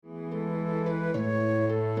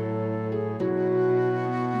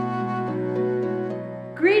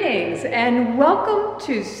Greetings and welcome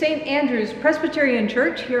to St. Andrew's Presbyterian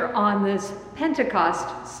Church here on this Pentecost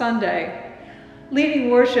Sunday. Leading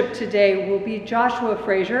worship today will be Joshua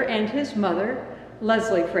Fraser and his mother,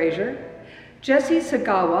 Leslie Fraser, Jesse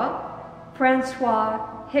Sagawa, Francois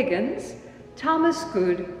Higgins, Thomas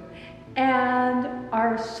Good, and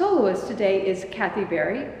our soloist today is Kathy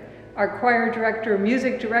Berry. Our choir director,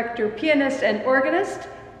 music director, pianist, and organist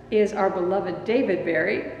is our beloved David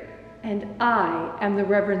Berry, and I am the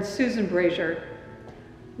Reverend Susan Brazier.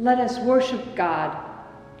 Let us worship God.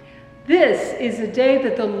 This is a day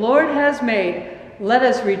that the Lord has made. Let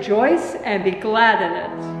us rejoice and be glad in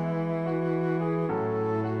it.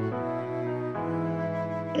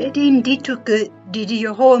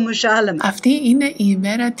 Αυτή είναι η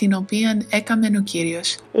ημέρα την οποία έκαμεν ο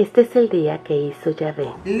Κύριος. Este es el día que hizo Yahvé.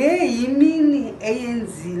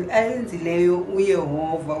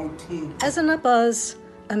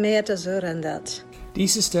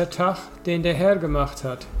 Dies ist der Tag, den der Herr gemacht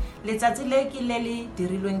hat.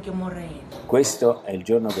 Questo è il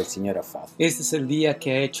giorno che il Signore ha fatto. Este es el día que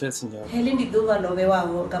ha hecho el Señor.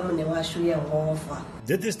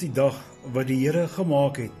 Dit is die dag wat die Here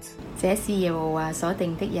gemaak het. 這是耶和華所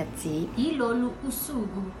定的日子。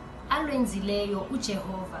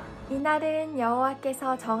 이날은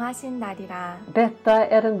여호와께서 정하신 날이라. Detta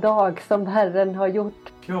är en dag som Herren har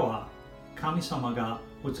gjort.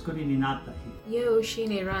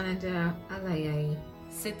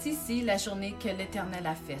 C'est ici la journée que l'Éternel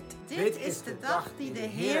a faite. Dit is de dag die de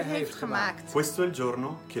Heer heeft gemaakt. Questo è il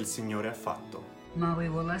giorno che il Signore ha fatto.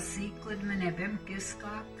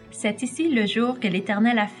 C'est ici le jour que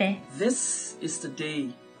l'Éternel a fait. This is the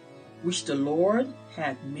day which the Lord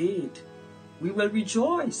had made. We will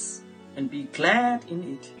rejoice and be glad in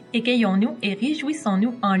it. Égayons-nous et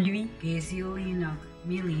réjouissons-nous en lui.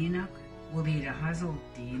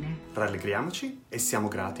 Rallegriamoci e siamo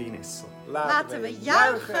grati in esso. Laten we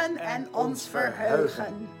juichen en ons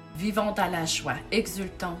verheugen. Vivons dans la joie,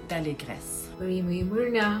 exultons d'allégresse.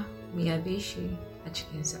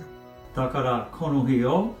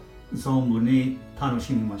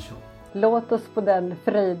 Låt oss på den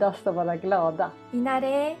fridas och vara glada.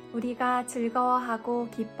 이날에 우리가 즐거워하고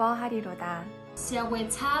기뻐하리로다.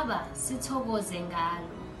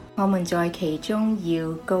 我們在其中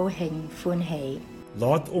要高興歡喜。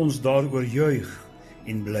 Laat ons daaroor juig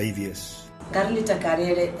en bly wees.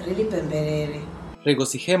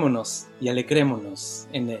 Regocijémonos y alegrémonos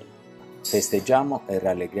en él. Festeggiamo e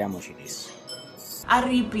rallegriamoci in esso.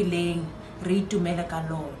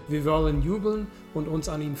 Wir wollen jubeln und uns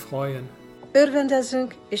an ihn freuen.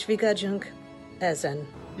 Örvendezünk és vigadzunk ezen.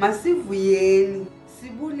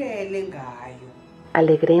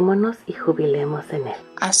 Alegrémonos y jubilemos en él.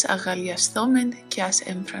 Ας αγαλιαστόμεν και ας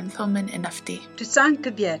εμφανθόμεν εν αυτή. Du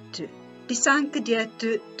sanke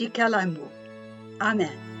dietu di kalamu.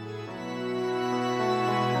 Amen.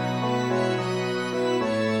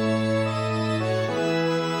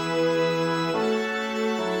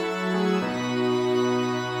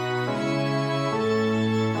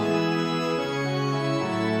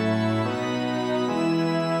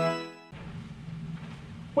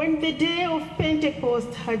 When the day of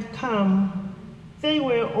Pentecost had come, they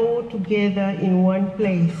were all together in one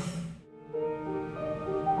place.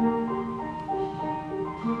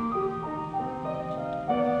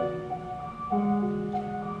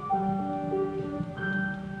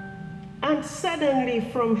 And suddenly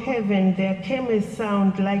from heaven there came a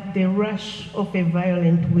sound like the rush of a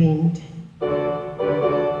violent wind.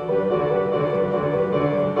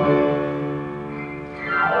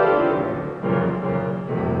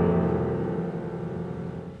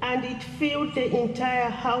 Filled the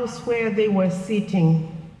entire house where they were sitting.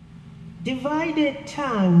 Divided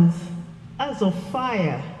tongues as of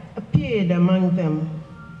fire appeared among them,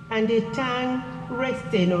 and a tongue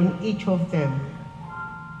rested on each of them.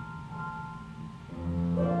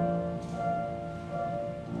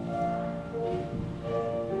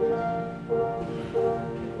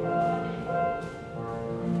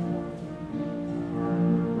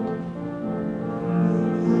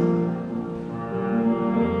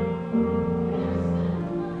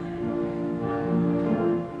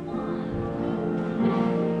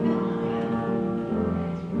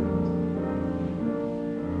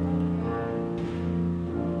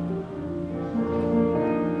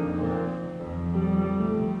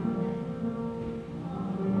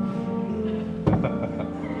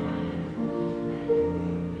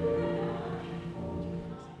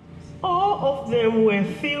 Them were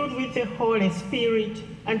filled with the Holy Spirit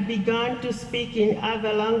and began to speak in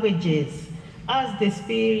other languages as the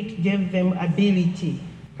Spirit gave them ability.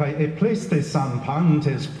 Kai eplestes san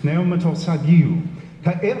pantes pneumatos adiu,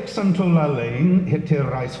 Ta erpsantul alein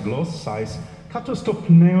heterais glossais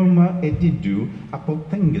catostopneuma edidu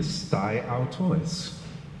apothengestai autois.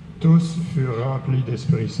 Tous furent remplis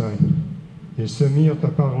d'Esprit Saint et se mirent à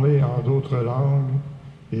parler en d'autres langues,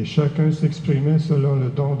 et chacun s'exprimait selon le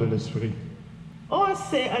don de l'Esprit.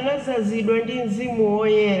 Onse anazazidwa ndi Mzimu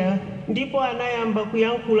Woyera, ndipo anayamba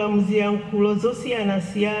kuyankhula mziyankhulo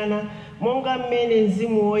zosiyanasiyana monga mmene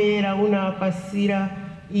Mzimu Woyera unawapasira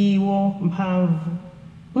iwo mphamvu.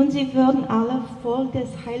 Und sie wurden alle voll des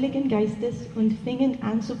Heiligen Geistes und fingen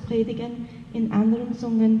an zu predigen in anderen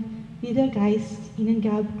Zungen, wie der Geist ihnen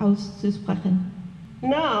gab auszusprechen.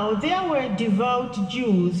 Now there were devout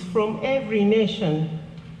Jews from every nation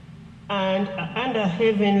and under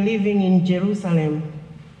heaven living in Jerusalem.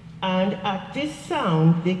 And at this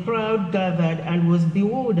sound the crowd gathered and was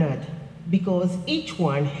bewildered, because each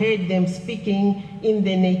one heard them speaking in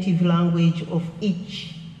the native language of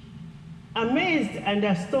each. Amazed and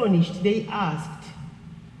astonished, they asked,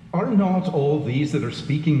 Are not all these that are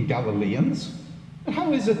speaking Galileans? And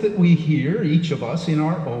how is it that we hear, each of us, in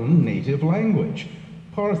our own native language?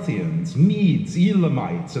 Parthians, Medes,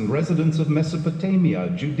 Elamites, and residents of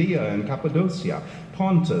Mesopotamia, Judea and Cappadocia,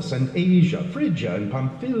 Pontus and Asia, Phrygia and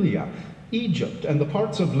Pamphylia, Egypt, and the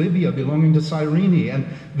parts of Libya belonging to Cyrene, and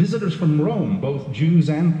visitors from Rome, both Jews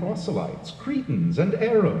and proselytes, Cretans and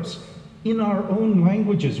Arabs. In our own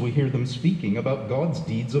languages we hear them speaking about God's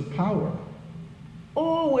deeds of power.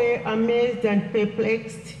 All were amazed and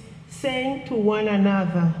perplexed, saying to one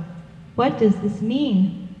another, What does this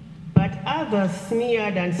mean? But others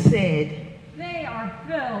sneered and said, They are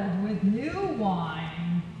filled with new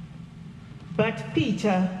wine. But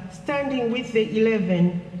Peter, standing with the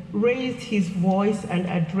 11, raised his voice and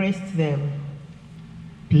addressed them.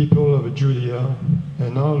 People of Judea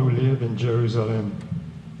and all who live in Jerusalem,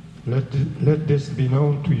 let this be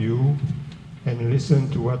known to you, and listen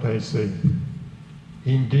to what I say.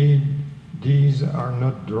 Indeed, these are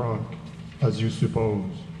not drunk, as you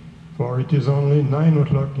suppose, for it is only 9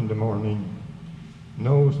 o'clock in the morning.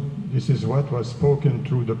 No, this is what was spoken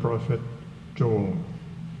through the prophet Joel.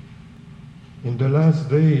 In the last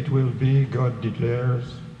day it will be, God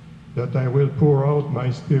declares, that I will pour out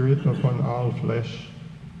my spirit upon all flesh,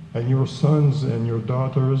 and your sons and your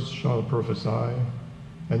daughters shall prophesy,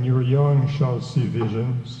 and your young shall see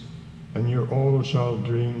visions, and your old shall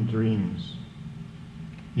dream dreams.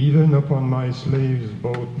 Even upon my slaves,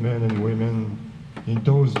 both men and women, in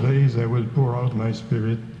those days I will pour out my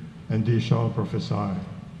spirit, and they shall prophesy.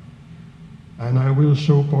 And I will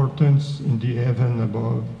show portents in the heaven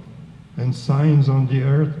above, and signs on the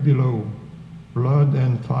earth below, blood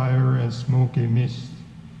and fire and smoky mist.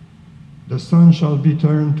 The sun shall be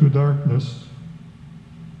turned to darkness,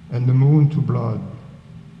 and the moon to blood,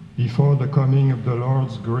 before the coming of the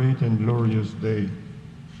Lord's great and glorious day.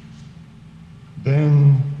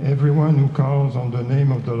 Then everyone who calls on the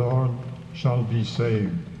name of the Lord shall be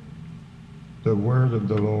saved. The word of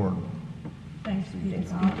the Lord. Thanks be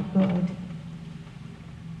to God.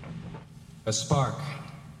 A spark,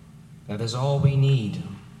 that is all we need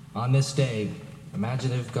on this day,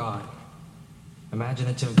 imaginative God,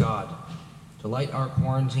 to light our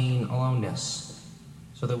quarantine aloneness,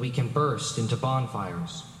 so that we can burst into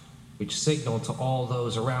bonfires, which signal to all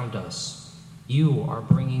those around us, you are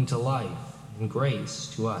bringing to life and grace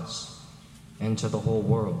to us and to the whole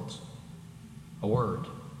world. A word,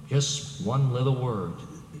 just one little word,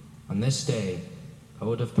 on this day,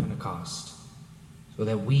 Poet of Pentecost, so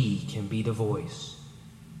that we can be the voice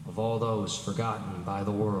of all those forgotten by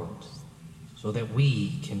the world, so that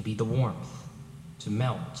we can be the warmth to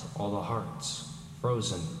melt all the hearts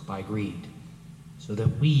frozen by greed, so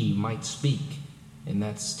that we might speak in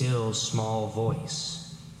that still small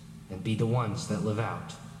voice and be the ones that live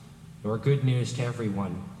out your good news to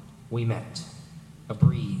everyone we met. A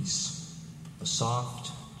breeze, a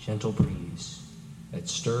soft, gentle breeze that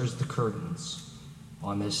stirs the curtains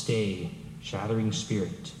on this day, shattering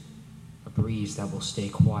spirit, a breeze that will stay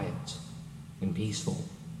quiet and peaceful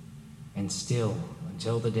and still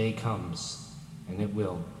until the day comes, and it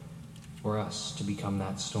will, for us to become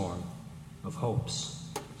that storm of hopes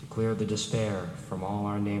to clear the despair from all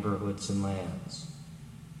our neighborhoods and lands.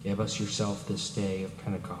 Give us yourself this day of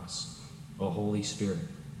Pentecost, O Holy Spirit,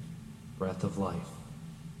 breath of life,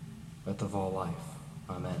 breath of all life.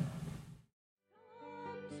 Amen.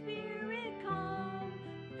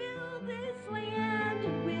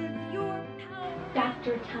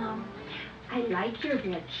 Dr. Tom, I like your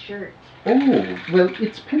red shirt. Oh, well,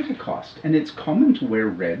 it's Pentecost, and it's common to wear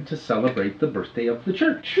red to celebrate the birthday of the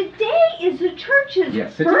church. Today is the church's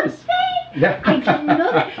Yes, it birthday? is. Yeah. I didn't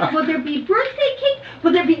know that. Will there be birthday cake?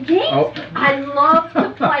 Will there be games? Oh. I love to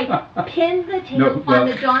play pin the tail on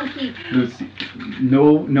the donkey. Lucy,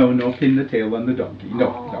 no, pin the tail on the donkey.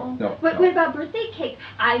 No. What about birthday cake?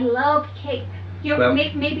 I love cake.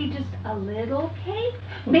 Maybe just a little cake?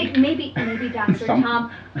 Maybe Dr.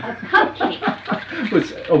 Tom, a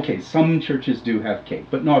cupcake. Okay, some churches do have cake,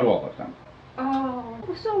 but not all of them. Oh,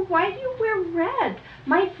 so why do you wear red?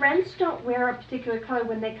 My friends don't wear a particular color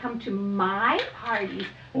when they come to my parties,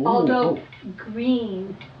 although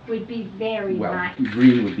green would be very nice. Well,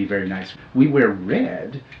 green would be very nice. We wear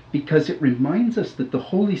red because it reminds us that the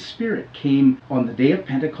Holy Spirit came on the day of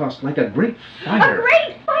Pentecost like a great fire. A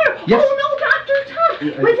great fire? Yes. Oh no, Dr.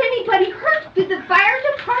 Tom! Was anybody hurt? Did the fire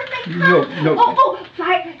department come? No. Oh,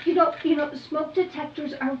 fire! You know, smoke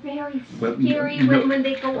detectors are very scary when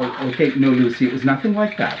they go off. Okay, no, Lucy, it was nothing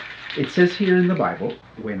like that. It says here in the Bible,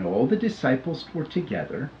 when all the disciples were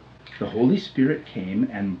together, the Holy Spirit came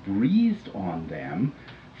and breathed on them.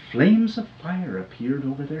 Flames of fire appeared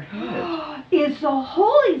over their heads. Is the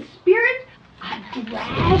Holy Spirit a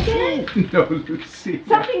dragon? No, Lucy.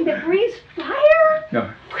 Something that breathes fire?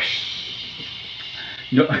 No.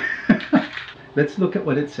 No. Let's look at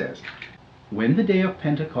what it says. When the day of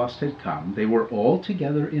Pentecost had come, they were all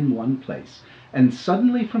together in one place. And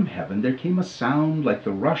suddenly from heaven there came a sound like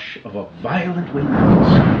the rush of a violent wind.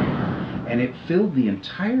 And it filled the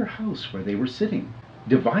entire house where they were sitting.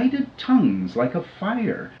 Divided tongues like a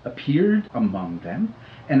fire appeared among them,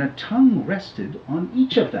 and a tongue rested on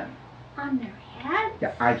each of them. On their heads?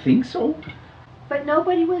 Yeah, I think so. But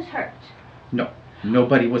nobody was hurt. No,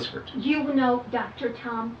 nobody was hurt. You know, Dr.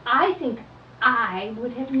 Tom, I think I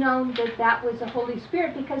would have known that was the Holy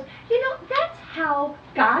Spirit because, that's how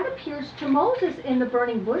God appears to Moses in the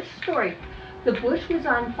burning bush story. The bush was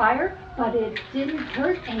on fire, but it didn't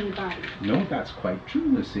hurt anybody. No, that's quite true,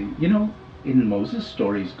 Lucy. In Moses'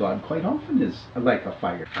 stories, God quite often is like a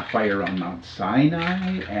fire. A fire on Mount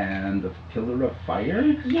Sinai and the pillar of fire.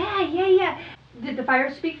 Yeah. Did the fire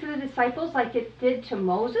speak to the disciples like it did to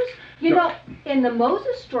Moses? No. In the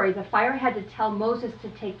Moses story, the fire had to tell Moses to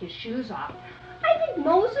take his shoes off. I think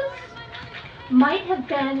Moses might have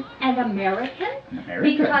been an American.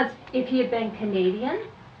 Because if he had been Canadian,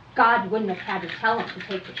 God wouldn't have had to tell him to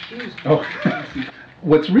take his shoes off. Oh,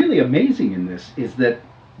 what's really amazing in this is that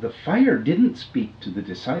the fire didn't speak to the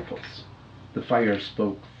disciples. The fire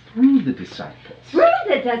spoke through the disciples. Through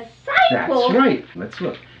the disciples? That's right. Let's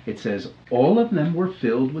look. It says, all of them were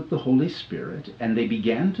filled with the Holy Spirit, and they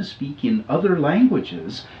began to speak in otother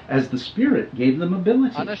languages as the Spirit gave them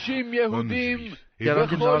ability. Wow,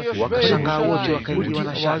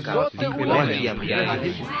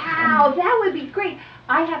 that would be great.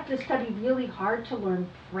 I have to study really hard to learn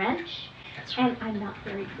French, and I'm not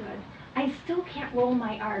very good. I still can't roll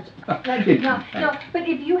my R's. No, but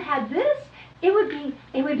if you had this, it would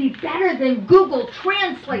be better than Google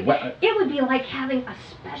Translate. It would be like having a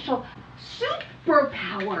special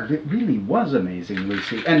superpower. It really was amazing,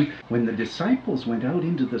 Lucy. And when the disciples went out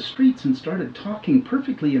into the streets and started talking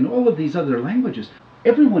perfectly in all of these other languages,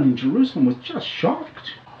 everyone in Jerusalem was just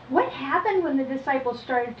shocked. What happened when the disciples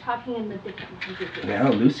started talking in the different languages?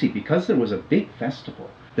 Well, Lucy, because there was a big festival,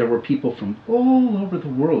 there were people from all over the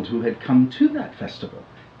world who had come to that festival.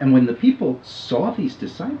 And when the people saw these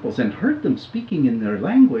disciples and heard them speaking in their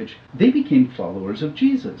language, they became followers of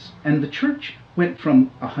Jesus. And the church went from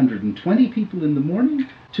 120 people in the morning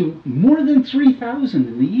to more than 3,000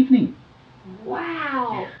 in the evening.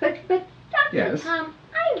 Wow. But Dr. Tom,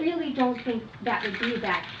 I really don't think that would be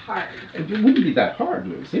that hard. It wouldn't be that hard,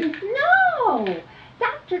 Lucy. No!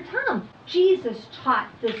 Dr. Tom, Jesus taught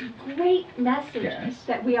this great message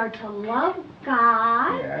that we are to love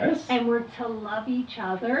God and we're to love each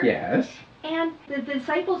other. Yes. And the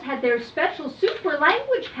disciples had their special super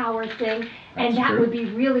language power thing, and that would be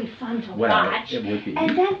really fun to watch. It would be.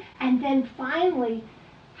 And then finally,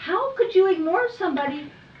 how could you ignore somebody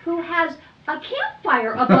who has a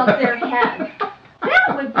campfire above their head?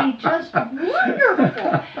 That would be just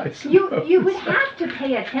wonderful. You would have to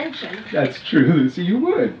pay attention. That's true, Lucy, you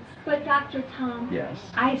would. But Dr. Tom, yes,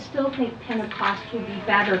 I still think Pentecost would be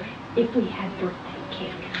better if we had birthday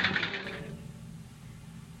cake.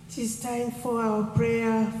 It is time for our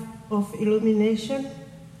prayer of illumination.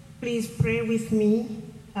 Please pray with me.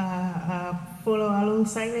 Follow along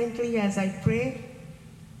silently as I pray.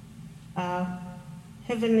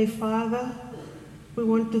 Heavenly Father, we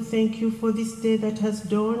want to thank you for this day that has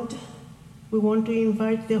dawned. We want to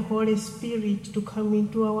invite the Holy Spirit to come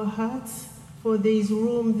into our hearts, for there is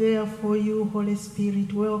room there for you, Holy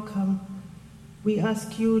Spirit. Welcome. We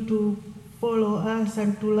ask you to follow us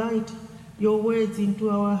and to light your words into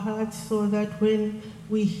our hearts so that when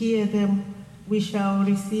we hear them, we shall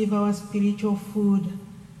receive our spiritual food.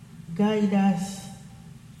 Guide us,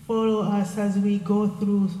 follow us as we go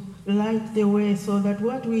through, light the way so that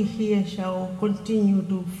what we hear shall continue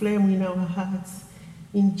to flame in our hearts.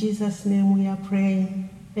 In Jesus' name we are praying.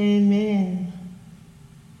 Amen.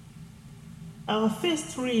 Our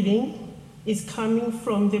first reading is coming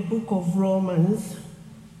from the book of Romans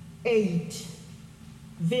 8,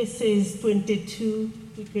 verses 22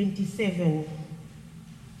 to 27.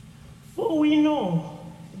 For we know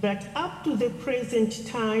that up to the present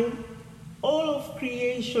time, all of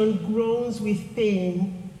creation groans with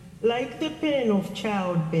pain, like the pain of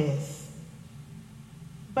childbirth.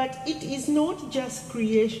 But it is not just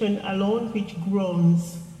creation alone which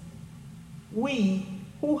groans. We,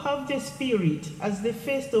 who have the Spirit as the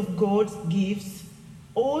first of God's gifts,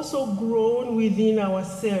 also groan within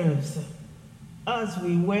ourselves, as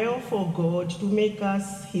we wail for God to make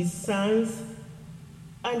us his sons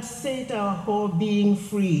and set our whole being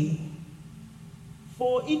free.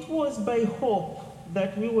 For it was by hope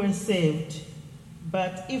that we were saved.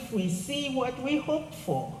 But if we see what we hope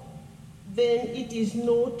for, then it is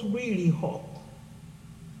not really hope.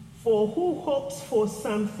 For who hopes for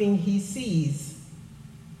something he sees?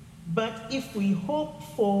 But if we hope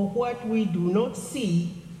for what we do not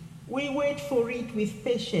see, we wait for it with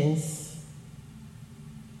patience.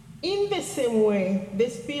 In the same way, the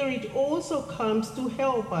Spirit also comes to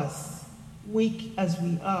help us, weak as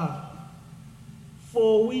we are.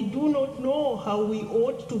 For we do not know how we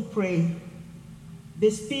ought to pray.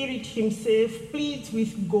 The Spirit himself pleads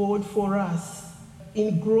with God for us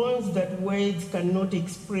in groans that words cannot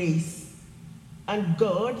express. And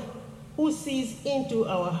God, who sees into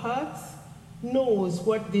our hearts, knows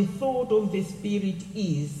what the thought of the Spirit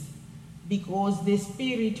is, because the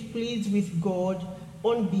Spirit pleads with God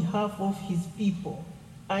on behalf of his people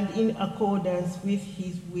and in accordance with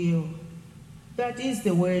his will. That is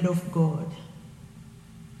the word of God.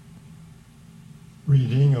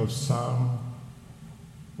 Reading of Psalm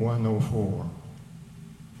 104.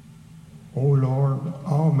 O Lord,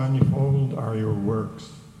 how manifold are your works!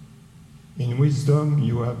 In wisdom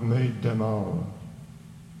you have made them all.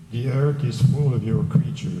 The earth is full of your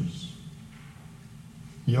creatures.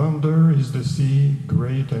 Yonder is the sea,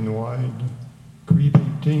 great and wide.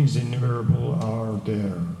 Creeping things innumerable are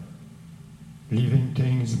there, living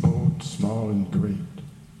things both small and great.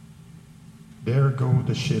 There go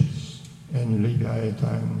the ships and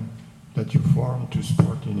Leviathan that you formed to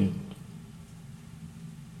sport in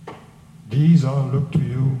it. These all look to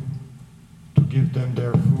you to give them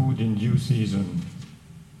their food in due season.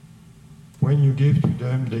 When you give to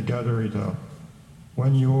them, they gather it up.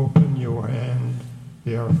 When you open your hand,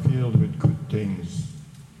 they are filled with good things.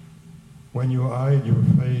 When you hide your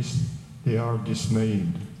face, they are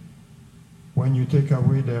dismayed. When you take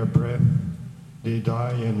away their breath, they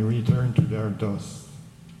die and return to their dust.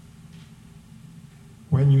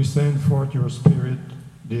 When you send forth your Spirit,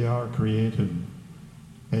 they are created,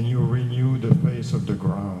 and you renew the face of the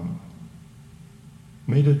ground.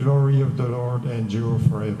 May the glory of the Lord endure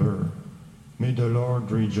forever. May the Lord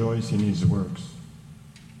rejoice in his works.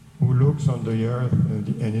 Who looks on the earth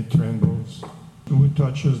and it trembles, who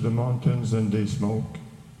touches the mountains and they smoke.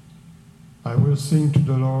 I will sing to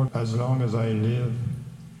the Lord as long as I live.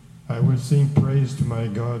 I will sing praise to my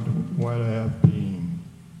God while I have being.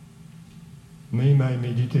 May my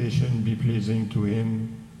meditation be pleasing to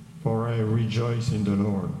him, for I rejoice in the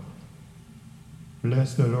Lord.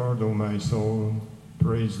 Bless the Lord, O my soul.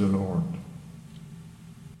 Praise the Lord.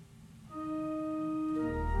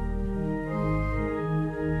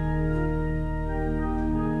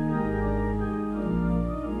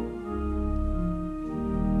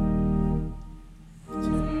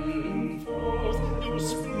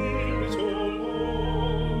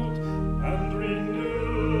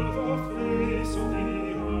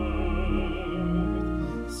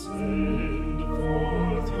 Send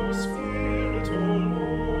forth your Spirit, O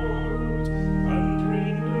Lord, and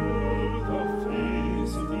renew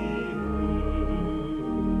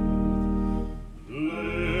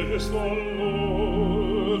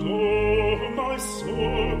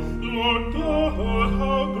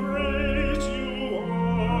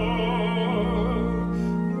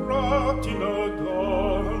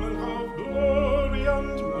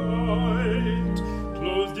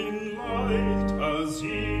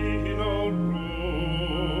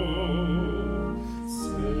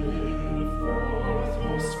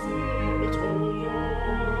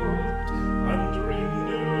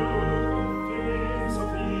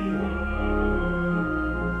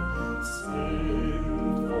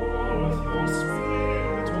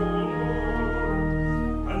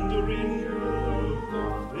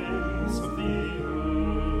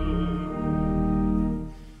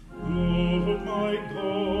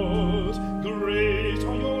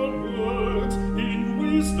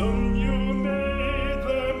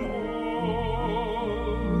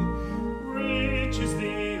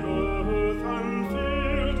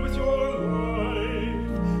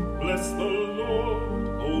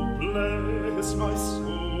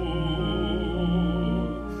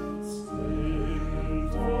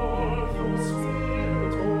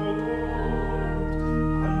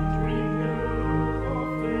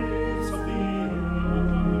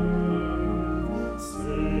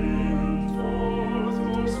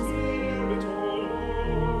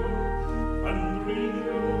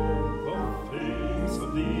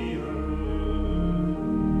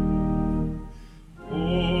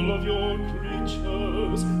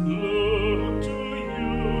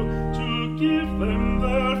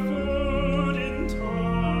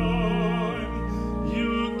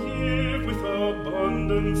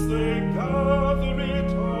abundance they gather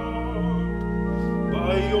it up.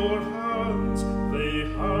 By your hands they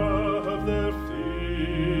have their fill.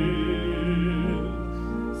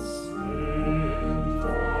 Send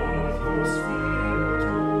forth your Spirit, O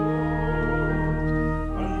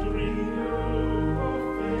Lord, and renew the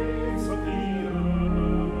face of the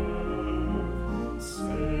earth.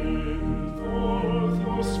 Send forth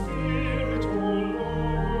your Spirit, O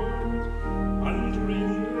Lord, and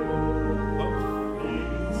renew the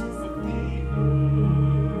face of the earth.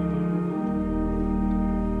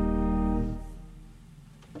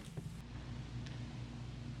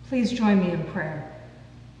 Please join me in prayer.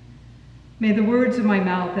 May the words of my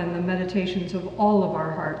mouth and the meditations of all of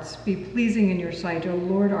our hearts be pleasing in your sight, O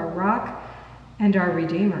Lord, our rock and our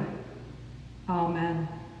Redeemer. Amen.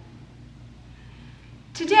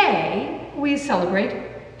 Today, we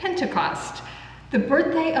celebrate Pentecost, the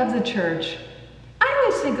birthday of the church. I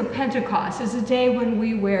always think of Pentecost as a day when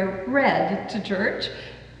we wear red to church.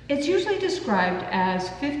 It's usually described as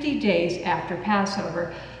 50 days after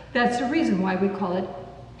Passover. That's the reason why we call it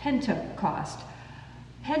Pentecost.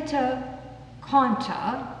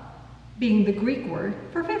 Pentakonta being the Greek word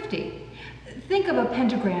for 50. Think of a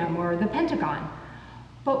pentagram or the Pentagon.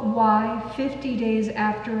 But why 50 days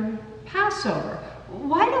after Passover?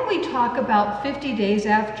 Why don't we talk about 50 days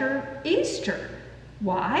after Easter?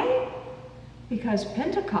 Why? Because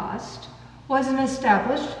Pentecost was an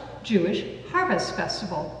established Jewish harvest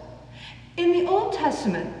festival. In the Old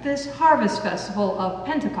Testament, this harvest festival of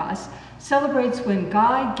Pentecost celebrates when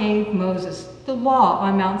God gave Moses the law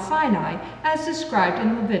on Mount Sinai, as described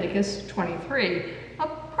in Leviticus 23,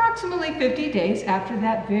 approximately 50 days after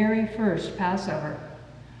that very first Passover.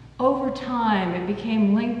 Over time, it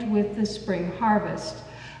became linked with the spring harvest.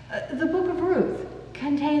 The book of Ruth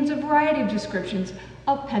contains a variety of descriptions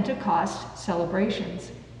of Pentecost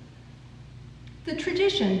celebrations. The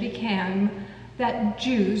tradition became that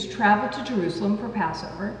Jews traveled to Jerusalem for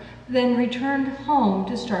Passover, then returned home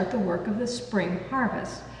to start the work of the spring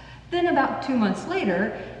harvest. Then about 2 months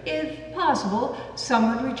later, if possible,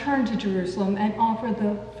 some would return to Jerusalem and offer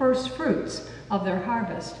the first fruits of their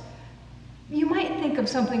harvest. You might think of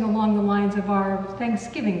something along the lines of our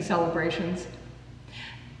Thanksgiving celebrations.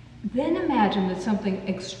 Then imagine that something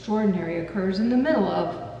extraordinary occurs in the middle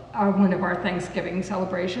of one of our Thanksgiving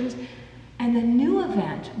celebrations, and the new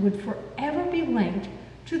event would forever be linked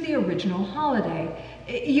to the original holiday.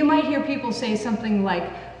 You might hear people say something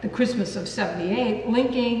like the Christmas of '78,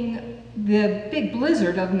 linking the big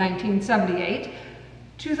blizzard of 1978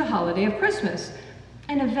 to the holiday of Christmas,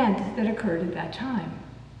 an event that occurred at that time.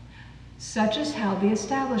 Such is how the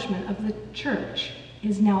establishment of the church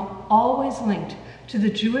is now always linked to the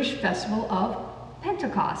Jewish festival of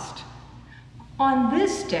Pentecost. On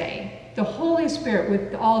this day, the Holy Spirit,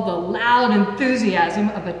 with all the loud enthusiasm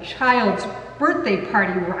of a child's birthday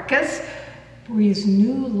party ruckus, breathes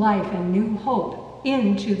new life and new hope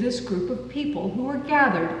into this group of people who were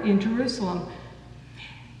gathered in Jerusalem.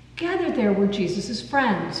 Gathered there were Jesus'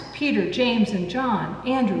 friends, Peter, James, and John,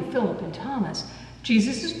 Andrew, Philip, and Thomas.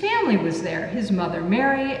 Jesus' family was there, his mother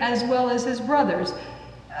Mary, as well as his brothers.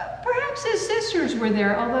 Perhaps his sisters were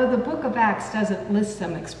there, although the book of Acts doesn't list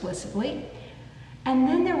them explicitly. And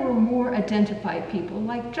then there were more identified people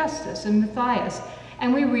like Justus and Matthias,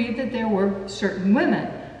 and we read that there were certain women.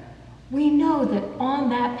 We know that on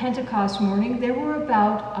that Pentecost morning, there were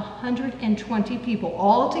about 120 people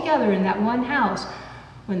all together in that one house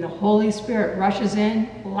when the Holy Spirit rushes in,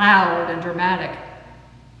 loud and dramatic.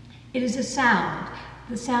 It is a sound,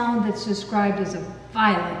 the sound that's described as a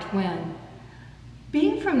violent wind.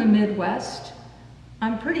 Being from the Midwest,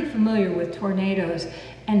 I'm pretty familiar with tornadoes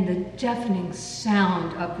and the deafening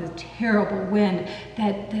sound of the terrible wind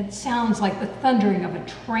that sounds like the thundering of a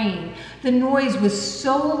train. The noise was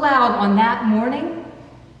so loud on that morning,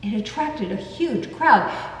 it attracted a huge crowd.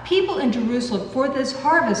 People in Jerusalem for this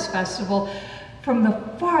harvest festival from the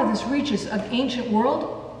farthest reaches of ancient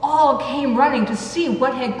world all came running to see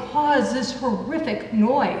what had caused this horrific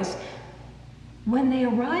noise. When they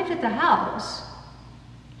arrived at the house,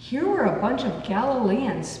 here were a bunch of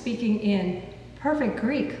Galileans speaking in perfect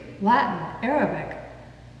Greek, Latin, Arabic,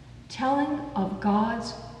 telling of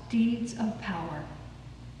God's deeds of power.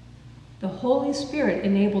 The Holy Spirit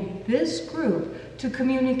enabled this group to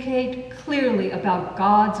communicate clearly about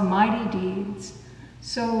God's mighty deeds.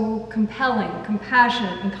 So compelling,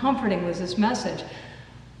 compassionate, and comforting was this message.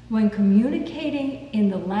 When communicating in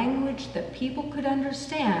the language that people could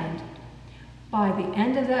understand, by the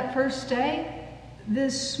end of that first day,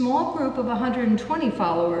 this small group of 120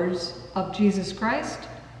 followers of Jesus Christ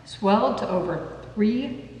swelled to over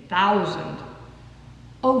 3,000.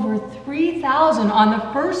 Over 3,000 on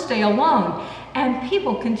the first day alone, and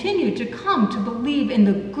people continue to come to believe in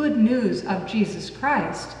the good news of Jesus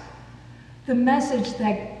Christ. The message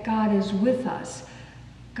that God is with us,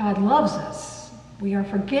 God loves us, we are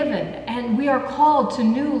forgiven, and we are called to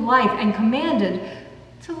new life and commanded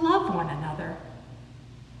to love one another.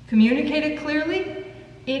 Communicated clearly,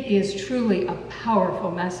 it is truly a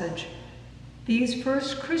powerful message. These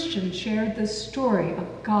first Christians shared the story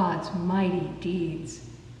of God's mighty deeds.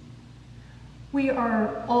 We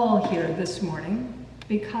are all here this morning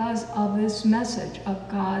because of this message of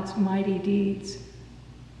God's mighty deeds.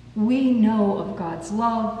 We know of God's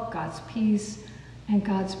love, God's peace, and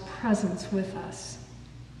God's presence with us.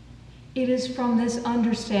 It is from this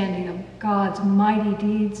understanding of God's mighty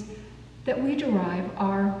deeds that we derive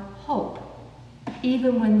our hope,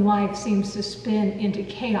 even when life seems to spin into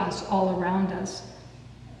chaos all around us.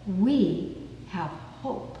 We have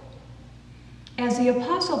hope. As the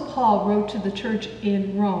Apostle Paul wrote to the church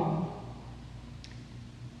in Rome,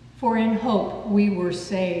 "For in hope we were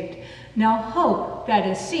saved." Now hope that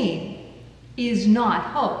is seen is not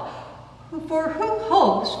hope. For who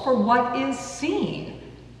hopes for what is seen?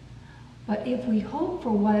 But if we hope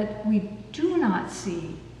for what we do not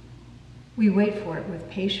see, we wait for it with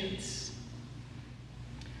patience.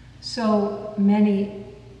 So many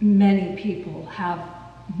people have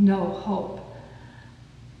no hope.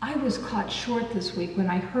 I was caught short this week when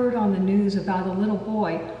I heard on the news about a little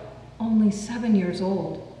boy, only 7 years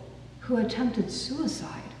old, who attempted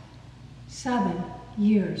suicide. 7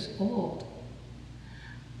 years old.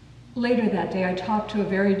 Later that day, I talked to a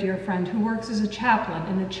very dear friend who works as a chaplain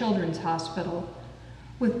in a children's hospital.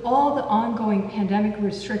 With all the ongoing pandemic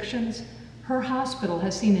restrictions, her hospital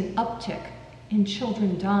has seen an uptick in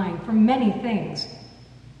children dying from many things,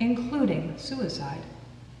 including suicide.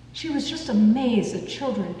 She was just amazed that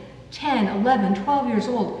children 10, 11, 12 years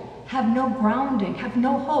old have no grounding, have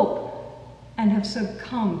no hope, and have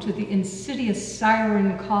succumbed to the insidious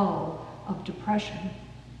siren call of depression.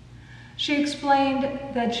 She explained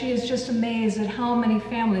that she is just amazed at how many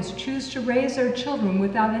families choose to raise their children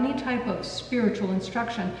without any type of spiritual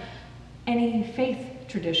instruction, any faith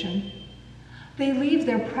tradition. They leave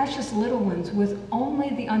their precious little ones with only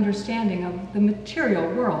the understanding of the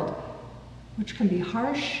material world, which can be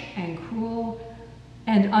harsh and cruel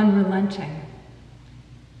and unrelenting.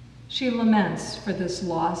 She laments for this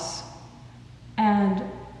loss, and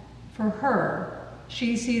for her,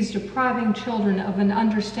 she sees depriving children of an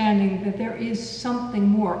understanding that there is something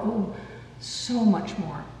more, so much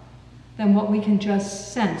more, than what we can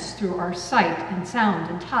just sense through our sight and sound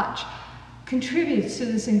and touch, contributes to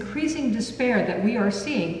this increasing despair that we are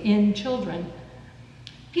seeing in children.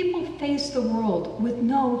 People face the world with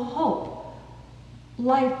no hope.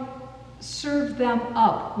 Life served them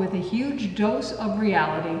up with a huge dose of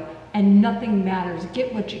reality, and nothing matters.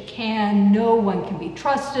 Get what you can, no one can be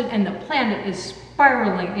trusted, and the planet is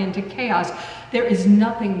spiraling into chaos. There is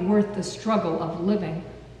nothing worth the struggle of living.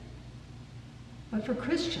 But for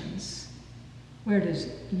Christians, where does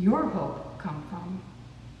your hope come from?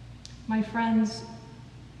 My friends,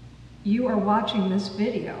 you are watching this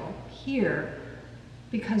video here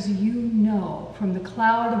because you know from the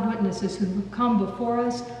cloud of witnesses who have come before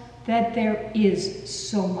us that there is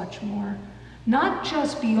so much more. Not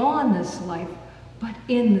just beyond this life, but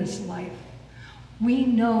in this life. We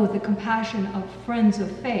know the compassion of friends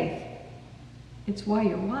of faith. It's why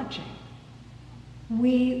you're watching.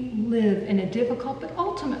 We live in a difficult but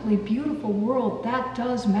ultimately beautiful world. That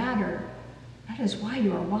does matter. That is why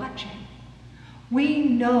you are watching. We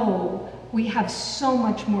know we have so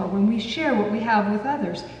much more when we share what we have with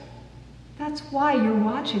others. That's why you're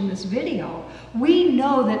watching this video. We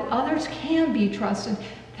know that others can be trusted.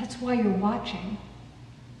 That's why you're watching.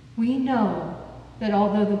 We know that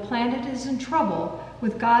although the planet is in trouble,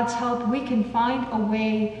 with God's help, we can find a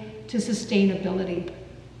way to sustainability.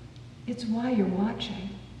 It's why you're watching.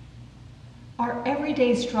 Our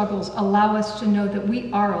everyday struggles allow us to know that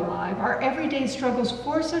we are alive. Our everyday struggles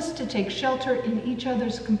force us to take shelter in each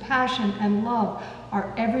other's compassion and love.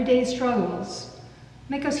 Our everyday struggles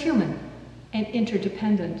make us human and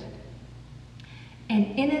interdependent. And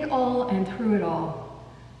in it all and through it all,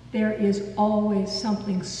 there is always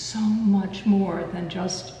something so much more than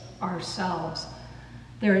just ourselves.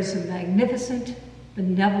 There is a magnificent,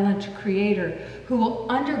 benevolent Creator who will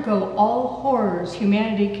undergo all horrors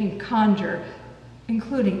humanity can conjure,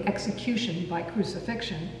 including execution by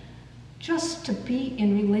crucifixion, just to be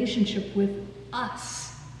in relationship with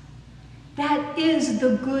us. That is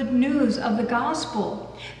the good news of the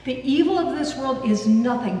gospel. The evil of this world is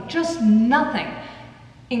nothing, just nothing,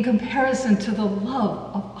 in comparison to the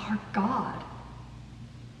love of our God.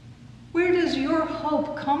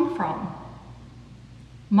 hope come from?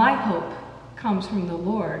 My hope comes from the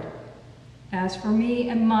Lord. As for me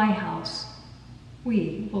and my house,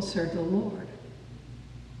 we will serve the Lord.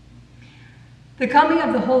 The coming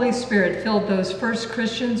of the Holy Spirit filled those first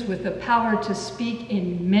Christians with the power to speak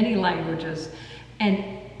in many languages, and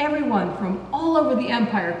everyone from all over the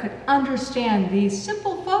empire could understand these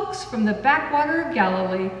simple folks from the backwater of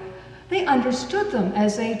Galilee. They understood them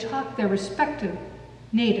as they talked their respective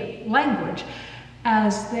native language,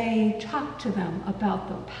 as they talked to them about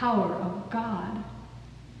the power of God.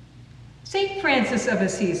 St. Francis of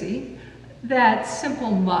Assisi, that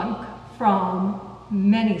simple monk from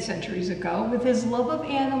many centuries ago, with his love of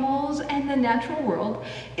animals and the natural world,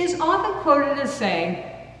 is often quoted as saying,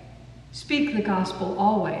 "Speak the gospel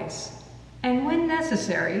always, and when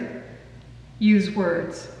necessary, use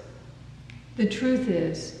words." The truth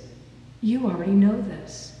is, you already know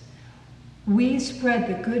this. We spread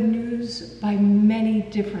the good news by many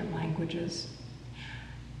different languages.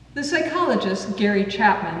 The psychologist Gary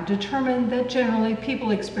Chapman determined that generally people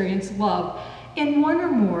experience love in one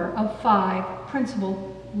or more of 5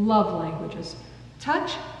 principal love languages: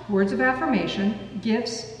 touch, words of affirmation,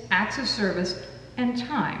 gifts, acts of service, and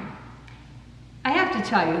time. I have to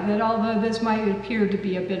tell you that although this might appear to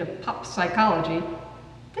be a bit of pop psychology,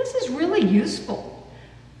 this is really useful.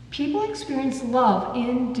 People experience love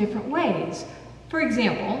in different ways. For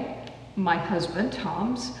example, my husband,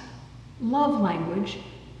 Tom's, love language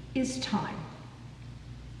is time.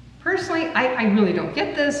 Personally, I really don't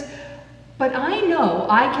get this, but I know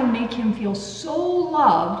I can make him feel so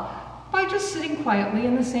loved by just sitting quietly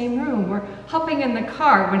in the same room or hopping in the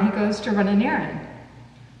car when he goes to run an errand.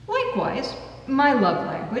 Likewise, my love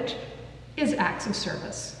language is acts of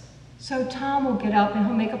service. So Tom will get up and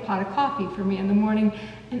he'll make a pot of coffee for me in the morning,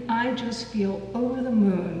 and I just feel over the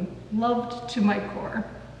moon, loved to my core.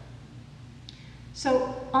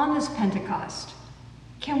 So on this Pentecost,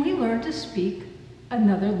 can we learn to speak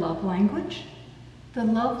another love language? The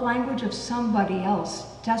love language of somebody else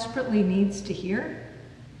desperately needs to hear?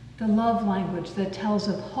 The love language that tells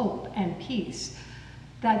of hope and peace,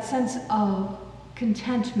 that sense of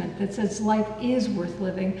contentment that says life is worth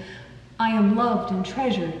living, I am loved and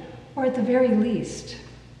treasured, or at the very least,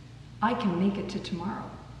 I can make it to tomorrow.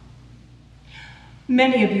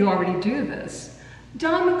 Many of you already do this.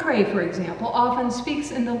 Don McCrae, for example, often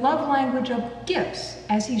speaks in the love language of gifts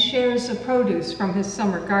as he shares the produce from his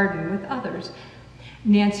summer garden with others.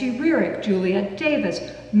 Nancy Rearick, Juliet Davis,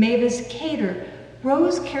 Mavis Cater,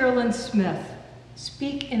 Rose Carolyn Smith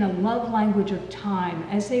speak in a love language of time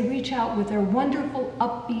as they reach out with their wonderful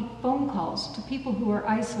upbeat phone calls to people who are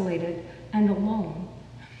isolated and alone.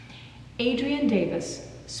 Adrian Davis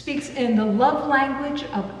speaks in the love language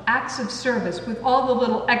of acts of service with all the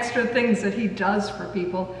little extra things that he does for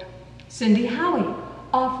people. Cindy Howie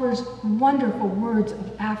offers wonderful words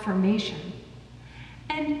of affirmation.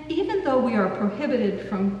 And even though we are prohibited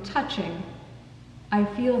from touching, I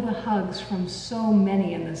feel the hugs from so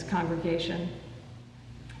many in this congregation.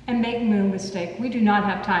 And make no mistake, we do not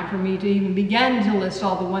have time for me to even begin to list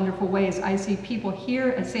all the wonderful ways I see people here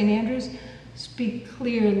at St. Andrews speak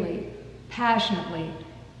clearly, passionately,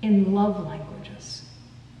 in love languages.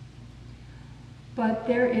 But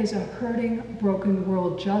there is a hurting, broken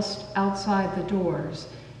world just outside the doors,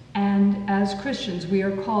 and as Christians, we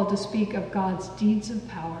are called to speak of God's deeds of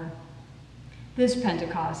power. This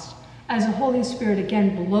Pentecost, as the Holy Spirit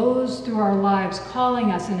again blows through our lives,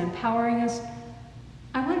 calling us and empowering us,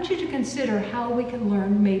 I want you to consider how we can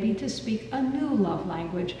learn maybe to speak a new love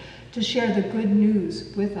language, to share the good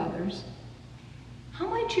news with others. How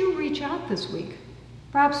might you reach out this week?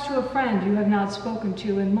 Perhaps to a friend you have not spoken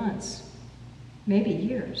to in months, maybe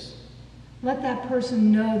years. Let that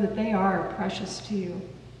person know that they are precious to you.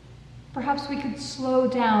 Perhaps we could slow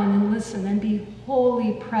down and listen and be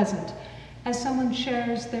wholly present as someone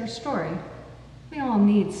shares their story. We all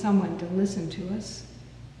need someone to listen to us.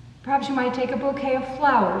 Perhaps you might take a bouquet of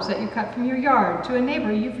flowers that you cut from your yard to a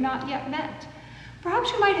neighbor you've not yet met.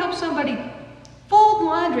 Perhaps you might help somebody fold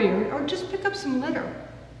laundry or just pick up some litter.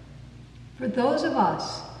 For those of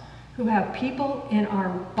us who have people in our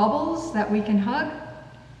bubbles that we can hug,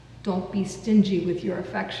 don't be stingy with your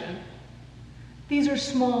affection. These are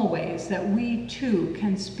small ways that we too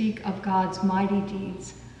can speak of God's mighty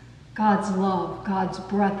deeds, God's love, God's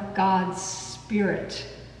breath, God's spirit.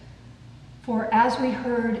 For as we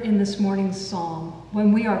heard in this morning's psalm,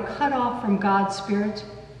 when we are cut off from God's Spirit,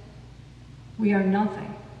 we are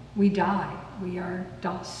nothing. We die. We are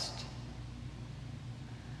dust.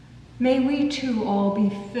 May we too all be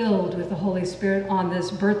filled with the Holy Spirit on this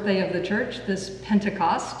birthday of the church, this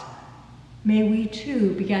Pentecost. May we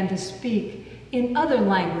too begin to speak in other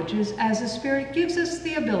languages as the Spirit gives us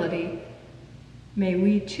the ability, may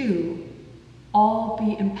we too all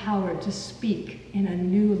be empowered to speak in a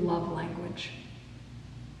new love language.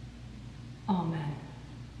 Amen.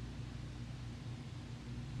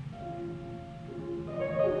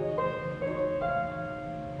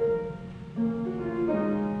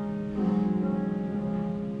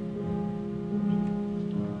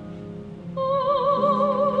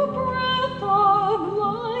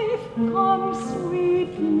 Come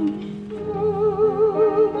sweeping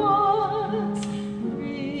through us,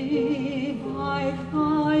 revive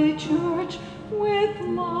thy church with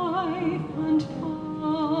life and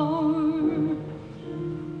power.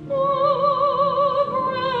 O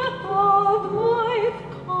breath of life,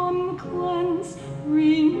 come cleanse,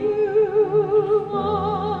 renew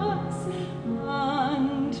us,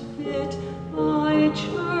 and fit thy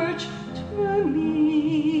church to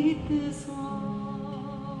meet this hour.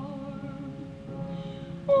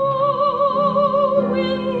 O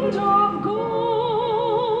wind of God,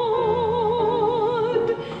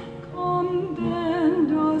 come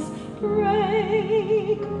bend us,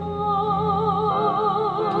 break us,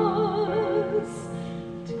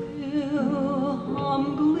 till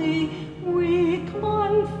humbly we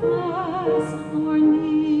confess our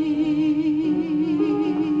need.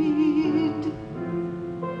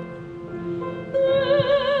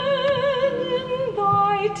 Then in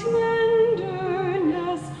thy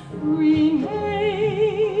tenderness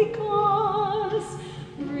remake us,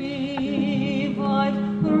 revive,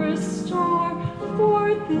 restore, for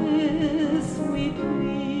this we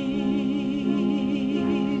plead.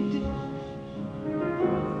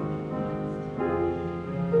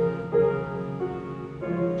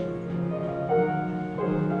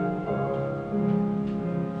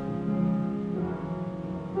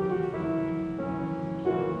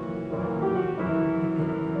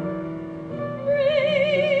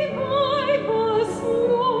 Revive us,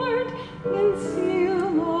 Lord, in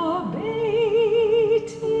zeal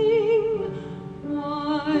abating,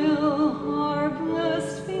 while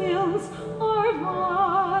harvest fields are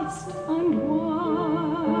vast and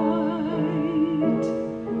wide.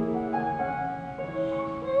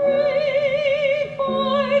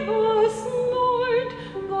 Revive us, Lord,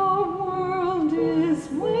 the world is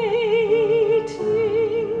waiting.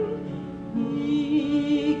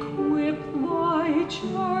 Equip thy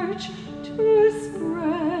church to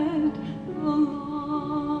spread the light.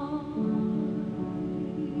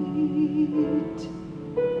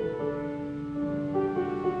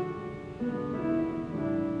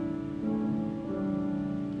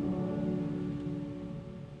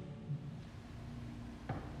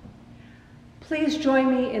 Please join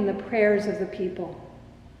me in the prayers of the people.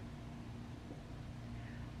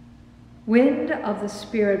 Wind of the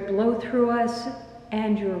Spirit, blow through us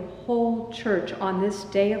and your whole church on this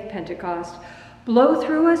day of Pentecost. Blow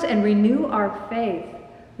through us and renew our faith.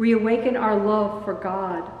 Reawaken our love for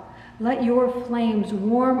God. Let your flames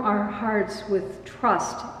warm our hearts with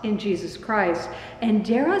trust in Jesus Christ and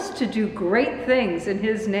dare us to do great things in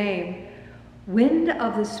his name. Wind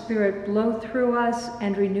of the Spirit, blow through us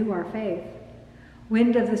and renew our faith.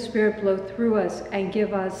 Wind of the Spirit, blow through us and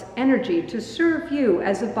give us energy to serve you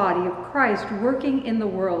as a body of Christ working in the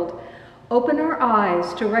world. Open our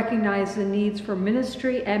eyes to recognize the needs for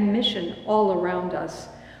ministry and mission all around us.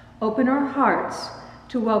 Open our hearts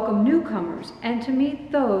to welcome newcomers and to meet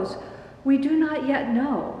those we do not yet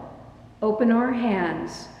know. Open our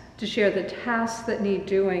hands to share the tasks that need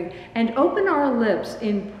doing, and open our lips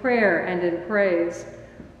in prayer and in praise.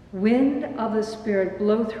 Wind of the Spirit,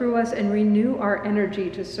 blow through us and renew our energy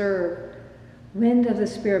to serve. Wind of the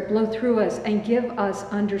Spirit, blow through us and give us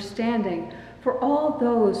understanding for all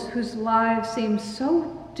those whose lives seem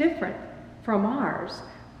so different from ours.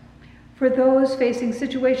 For those facing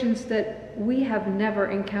situations that we have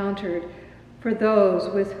never encountered. For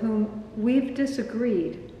those with whom we've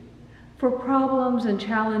disagreed. For problems and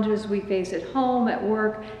challenges we face at home, at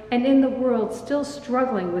work, and in the world still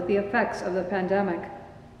struggling with the effects of the pandemic.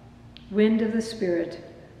 Wind of the Spirit,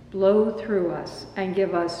 blow through us and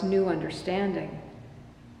give us new understanding.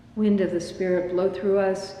 Wind of the Spirit, blow through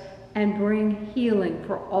us and bring healing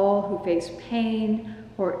for all who face pain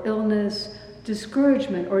or illness,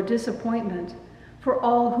 discouragement or disappointment, for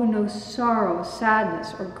all who know sorrow,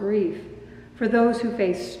 sadness, or grief, for those who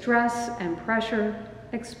face stress and pressure,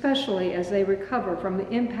 especially as they recover from the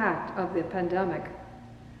impact of the pandemic.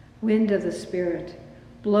 Wind of the Spirit,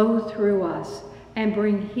 blow through us and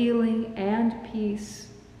bring healing and peace.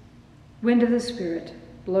 Wind of the Spirit,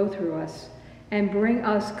 blow through us and bring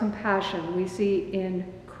us compassion we see in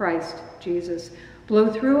Christ Jesus. Blow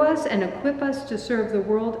through us and equip us to serve the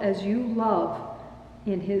world as you love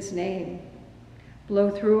in his name. Blow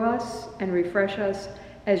through us and refresh us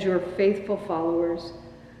as your faithful followers.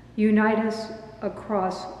 Unite us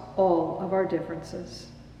across all of our differences.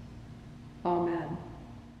 Amen.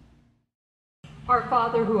 Our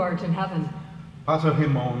Father who art in heaven, Pater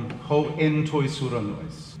Himon, ho en toi sura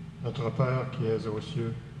nois. Notre Père qui es aux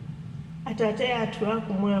cieux, Atate yetu wa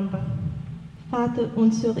kumwamba, Vater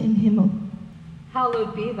unser im Himmel,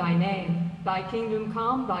 hallowed be thy name. Thy kingdom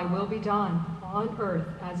come, thy will be done, on earth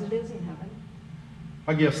as it is in heaven.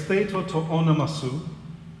 Hagias theto to onamasu,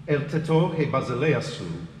 el teto he basileasu,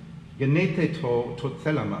 genete to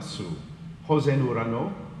thelamasu, hosen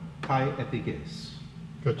urano, kai epiges.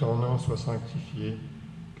 que ton nom soit sanctifié,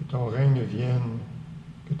 que ton règne vienne,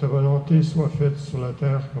 que ta volonté soit faite sur la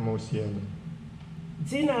terre comme au ciel.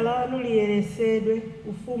 dzina lanu liyeresedwe,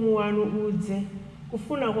 ufumu wanu udze,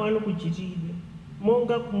 kufuna kwanu kuchitidwe,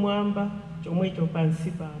 monga kumwamba chomwecho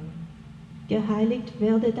pansi pano. geheiligt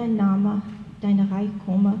werde dein Name, dein Reich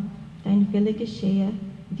komme, dein Wille geschehe,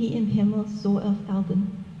 wie im Himmel so auf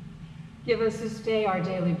Erden. Give us this day our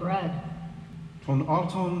daily bread. Ton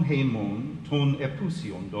auton hemon, ton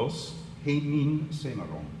epusiondos, hemin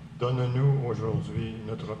semeron. Donne-nous aujourd'hui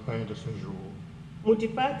notre pain de ce jour.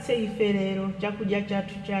 Mutipatse ife lero chakudya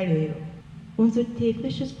chathu cha lero. Unser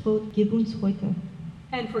tägliches Brot gib uns heute.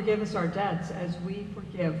 And forgive us our debts as we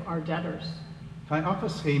forgive our debtors. Kai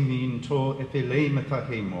afas hemin to ephele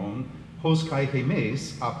metahemon, hos kai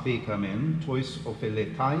hemes apekamen, tois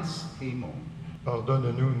opheletais hemon.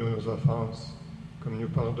 Pardonne-nous nos offenses, comme nous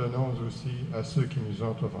pardonnons aussi à ceux qui nous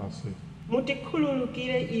ont offensés.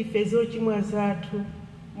 Mutikhululukire ife zochimwa zathu,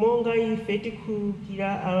 monga ife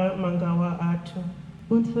tikhululukira amangawa athu.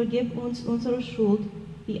 Und vergib uns unsere Schuld,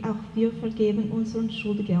 wie auch wir vergeben unseren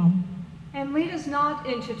Schuldigern. And lead us not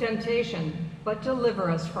into temptation, but deliver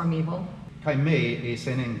us from evil. Kai me es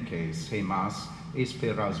enenkes hemas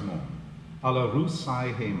esperasmon, ala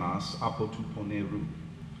rusai hemas apotuponeru.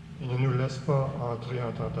 Et ne nous laisse pas entrer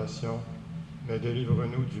en tentation, mais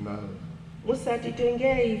délivre-nous du mal.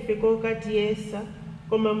 Musatitengere ife kokatiyesa,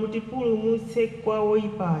 koma mutipulumutse kwa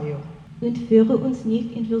oyipayo. Und führe uns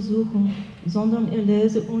nicht in Versuchung, sondern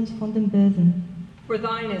erlöse uns von dem Bösen. For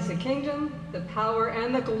thine is the kingdom, the power,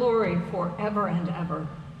 and the glory forever and ever.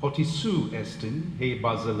 Hotisu estin he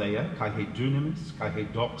basileia, kai he dunamis, kai he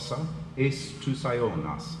doxa, es tus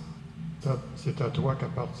aionas. C'est à toi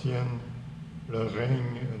qu'appartiennent le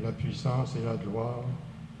règne, la puissance et la gloire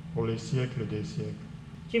pour les siècles des siècles.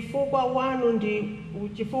 Chifukwa wanu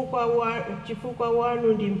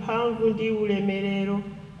ndi mphamvu ndi ulemerero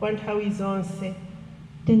kwa nthawi zonse.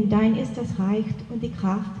 Denn dein ist das Reich und die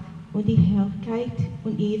Kraft und die Herrlichkeit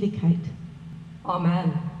und Ewigkeit.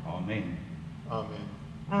 Amen. Amen. Amen.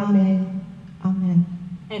 Amen. Amen.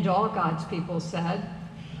 And all God's people said,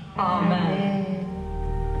 Amen.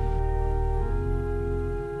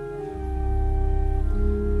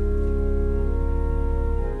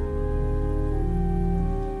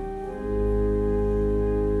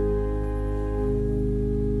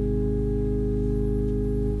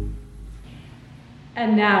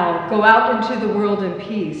 And now, go out into the world in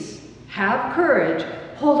peace. Have courage.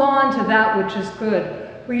 Hold on to that which is good.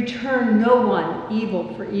 Return no one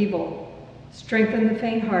evil for evil. Strengthen the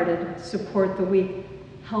faint-hearted. Support the weak.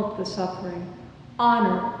 Help the suffering.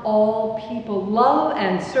 Honor all people. Love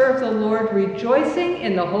and serve the Lord, rejoicing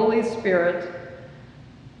in the Holy Spirit.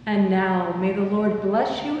 And now, may the Lord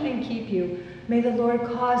bless you and keep you. May the Lord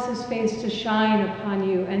cause his face to shine upon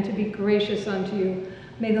you and to be gracious unto you.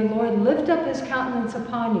 May the Lord lift up his countenance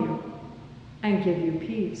upon you and give you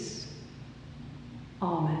peace.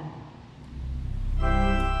 Amen.